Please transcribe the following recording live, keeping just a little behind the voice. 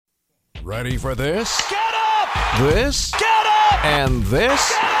Ready for this? Get up! This? Get up! And this?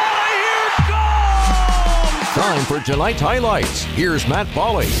 Get out of here! Go! Time for tonight's highlights. Here's Matt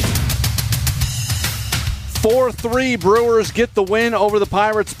Pauley. 4-3 Brewers get the win over the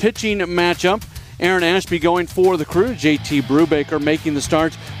Pirates pitching matchup. Aaron Ashby going for the Crew. JT Brubaker making the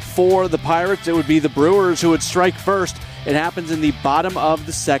start for the Pirates. It would be the Brewers who would strike first. It happens in the bottom of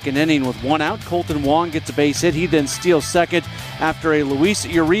the second inning. With one out, Colton Wong gets a base hit. He then steals second after a Luis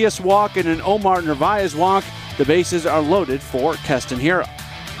Urias walk and an Omar Narvaez walk. The bases are loaded for Keston Hiura.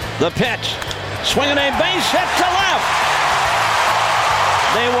 The pitch. Swinging a base hit to left.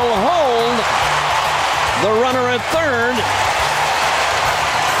 They will hold the runner at third.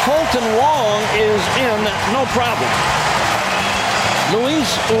 Colton Wong is in, no problem.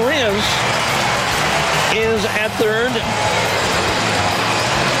 Luis Urias is at third.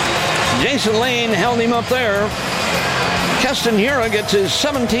 Jason Lane held him up there. Keston Hiura gets his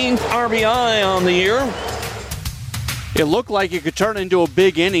 17th RBI on the year. It looked like it could turn into a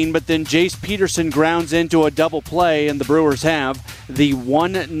big inning, but then Jace Peterson grounds into a double play, and the Brewers have the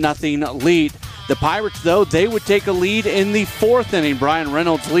 1-0 lead. The Pirates, though, they would take a lead in the fourth inning. Brian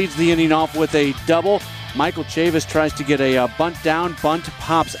Reynolds leads the inning off with a double. Michael Chavis tries to get a bunt down. Bunt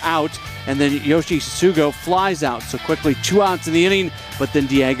pops out, and then Yoshi Sugo flies out. So quickly 2 outs in the inning, but then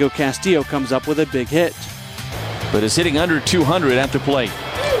Diego Castillo comes up with a big hit. But is hitting under 200 at the plate.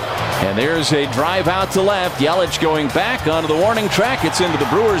 And there's a drive out to left. Yelich going back onto the warning track. It's into the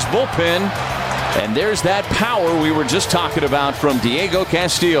Brewers bullpen. And there's that power we were just talking about from Diego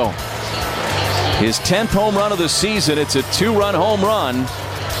Castillo. His 10th home run of the season. It's a 2-run home run.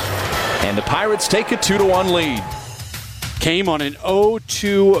 And the Pirates take a 2-1 lead. Came on an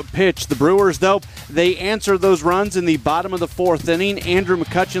 0-2 pitch. The Brewers, though, they answer those runs in the bottom of the fourth inning. Andrew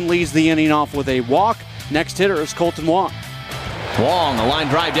McCutchen leads the inning off with a walk. Next hitter is Colton Wong. Wong, a line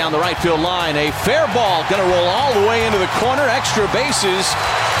drive down the right field line. A fair ball going to roll all the way into the corner. Extra bases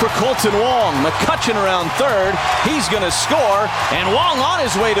for Colton Wong. McCutchen around third. He's going to score. And Wong on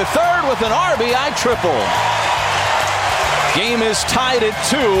his way to third with an RBI triple. Game is tied at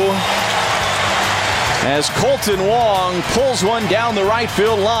 2 as Colton Wong pulls one down the right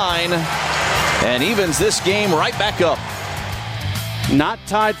field line and evens this game right back up. Not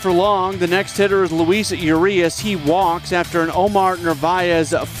tied for long. The next hitter is Luis Urias. He walks after an Omar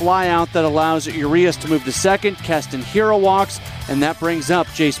Narvaez fly out that allows Urias to move to second. Keston Hiura walks, and that brings up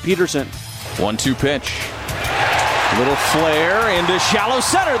Jace Peterson. 1-2 pitch. Little flare into shallow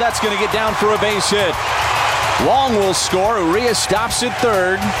center. That's going to get down for a base hit. Wong will score. Urias stops at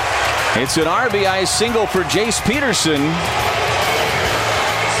third. It's an RBI single for Jace Peterson.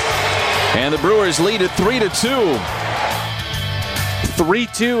 And the Brewers lead at 3-2.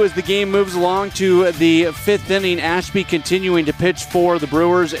 3-2 as the game moves along to the fifth inning. Ashby continuing to pitch for the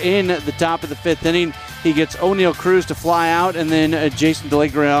Brewers in the top of the fifth inning. He gets O'Neal Cruz to fly out, and then Jason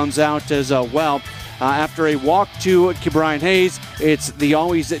DeLay grounds out as well. After a walk to Brian Hayes, it's the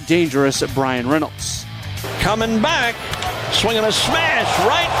always dangerous Brian Reynolds. Coming back, swinging a smash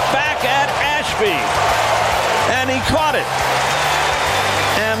right back at Ashby. And he caught it.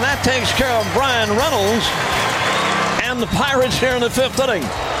 And that takes care of Brian Reynolds and the Pirates here in the fifth inning.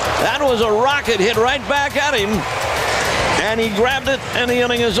 That was a rocket hit right back at him. And he grabbed it, and the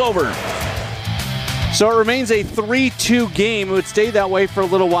inning is over. So it remains a 3-2 game. It would stay that way for a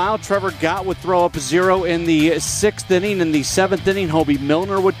little while. Trevor Gott would throw up 0 in the sixth inning. In the seventh inning, Hobie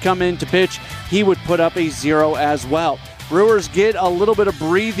Milner would come in to pitch. He would put up a 0 as well. Brewers get a little bit of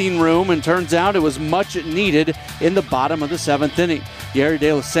breathing room, and turns out it was much needed in the bottom of the seventh inning. Gary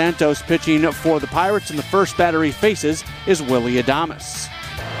De Los Santos pitching for the Pirates, and the first batter he faces is Willie Adames.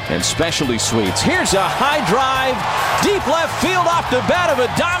 And specialty suites. Here's a high drive, deep left field off the bat of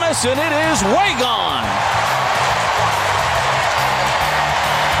Adames, and it is way gone.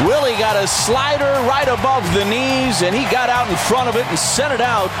 Willie got a slider right above the knees, and he got out in front of it and sent it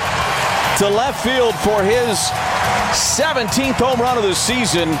out to left field for his 17th home run of the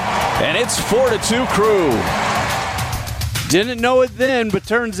season, and it's 4-2 Crew. Didn't know it then, but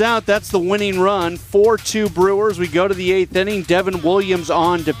turns out that's the winning run. 4-2 Brewers. We go to the eighth inning. Devin Williams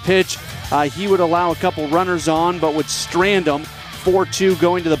on to pitch. He would allow a couple runners on, but would strand them. 4-2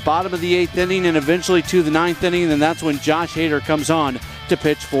 going to the bottom of the eighth inning and eventually to the ninth inning, and that's when Josh Hader comes on to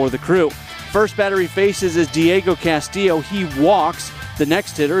pitch for the Crew. First batter he faces is Diego Castillo. He walks. The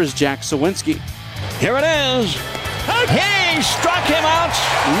next hitter is Jack Sawinski. Here it is. He struck him out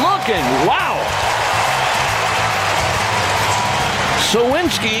looking. Wow.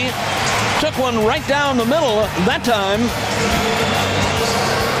 Sawinski took one right down the middle that time.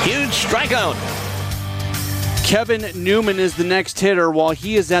 Huge strikeout. Kevin Newman is the next hitter. While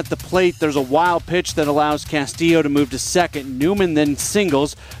he is at the plate, there's a wild pitch that allows Castillo to move to second. Newman then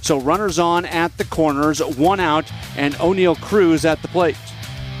singles, so runners on at the corners, 1 out, and O'Neal Cruz at the plate.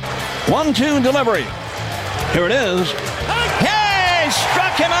 1-2 delivery. Here it is. Hey!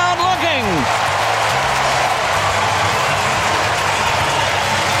 Struck him out looking.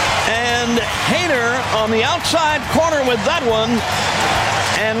 And Hader on the outside corner with that one.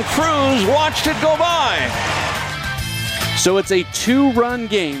 And Cruz watched it go by. So it's a 2-run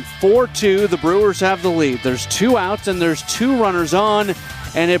game, 4-2. The Brewers have the lead. There's 2 outs and there's 2 runners on,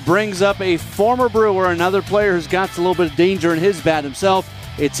 and it brings up a former Brewer, another player who's got a little bit of danger in his bat himself.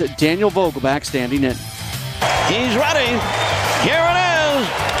 It's Daniel Vogelbach standing in. He's ready. Here it is.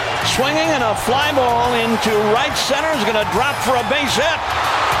 Swinging and a fly ball into right center. Is going to drop for a base hit.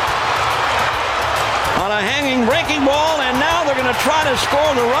 On a hanging breaking ball, and now they're going to try to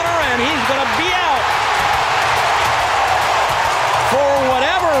score the runner, and he's going to be out. For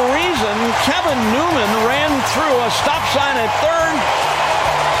whatever reason, Kevin Newman ran through a stop sign at third,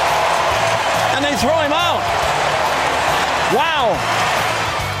 and they throw him out. Wow.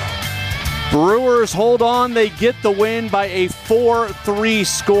 Brewers hold on. They get the win by a 4-3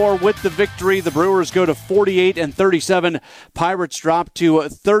 score with the victory. The Brewers go to 48-37. Pirates drop to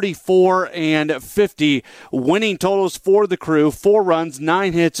 34-50. Winning totals for the Crew: 4 runs,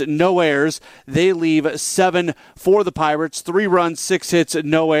 9 hits, no errors. They leave 7 for the Pirates. 3 runs, 6 hits,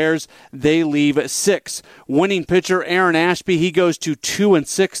 no errors. They leave 6. Winning pitcher Aaron Ashby, he goes to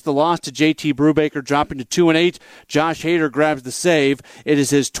 2-6. The loss to JT Brubaker, dropping to 2-8. Josh Hader grabs the save. It is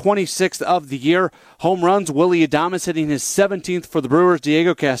his 26th of the year. Home runs: Willie Adames hitting his 17th for the Brewers.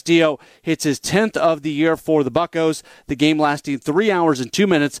 Diego Castillo hits his 10th of the year for the Buccos. The game lasting 3 hours and 2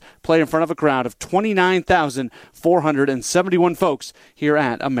 minutes, played in front of a crowd of 29,471 folks here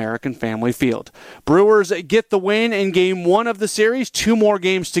at American Family Field. Brewers get the win in Game 1 of the series. 2 more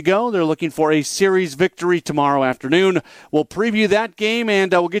games to go. They're looking for a series victory tomorrow afternoon. We'll preview that game,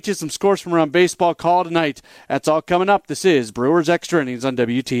 and we'll get you some scores from around baseball call tonight. That's all coming up. This is Brewers Extra Innings on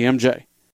WTMJ.